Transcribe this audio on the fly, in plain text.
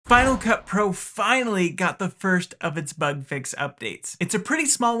Final Cut Pro finally got the first of its bug fix updates. It's a pretty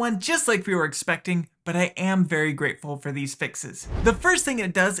small one, just like we were expecting, but I am very grateful for these fixes. The first thing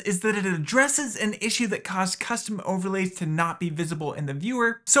it does is that it addresses an issue that caused custom overlays to not be visible in the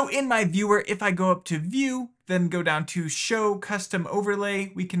viewer. So in my viewer, if I go up to View, then go down to Show Custom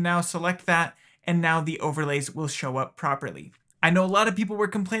Overlay, we can now select that, and now the overlays will show up properly. I know a lot of people were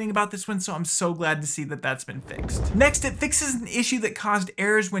complaining about this one, so I'm so glad to see that that's been fixed. Next, it fixes an issue that caused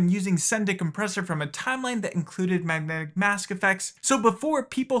errors when using Send to Compressor from a timeline that included magnetic mask effects. So before,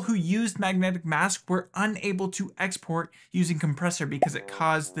 people who used magnetic mask were unable to export using Compressor because it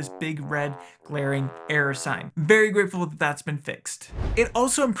caused this big red glaring error sign. Very grateful that that's been fixed. It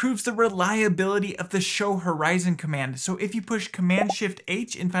also improves the reliability of the Show Horizon command. So if you push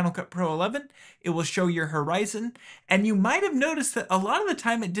Command-Shift-H in Final Cut Pro 11, it will show your horizon, and you might have noticed that a lot of the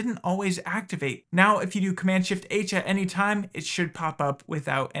time it didn't always activate. Now, if you do Command-Shift-H at any time, it should pop up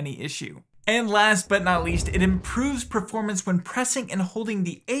without any issue. And last but not least, it improves performance when pressing and holding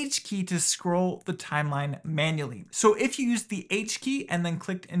the H key to scroll the timeline manually. So if you used the H key and then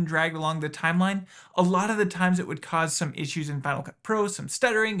clicked and dragged along the timeline, a lot of the times it would cause some issues in Final Cut Pro, some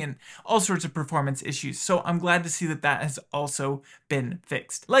stuttering and all sorts of performance issues. So I'm glad to see that that has also been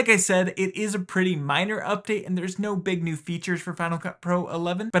fixed. Like I said, it is a pretty minor update and there's no big new features for Final Cut Pro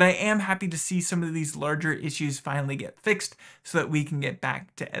 11, but I am happy to see some of these larger issues finally get fixed so that we can get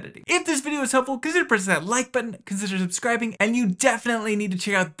back to editing. If this video was helpful, consider pressing that like button, consider subscribing, and you definitely need to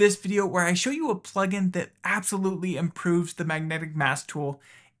check out this video where I show you a plugin that absolutely improves the magnetic mask tool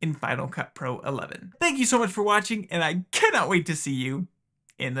in Final Cut Pro 11. Thank you so much for watching, and I cannot wait to see you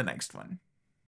in the next one.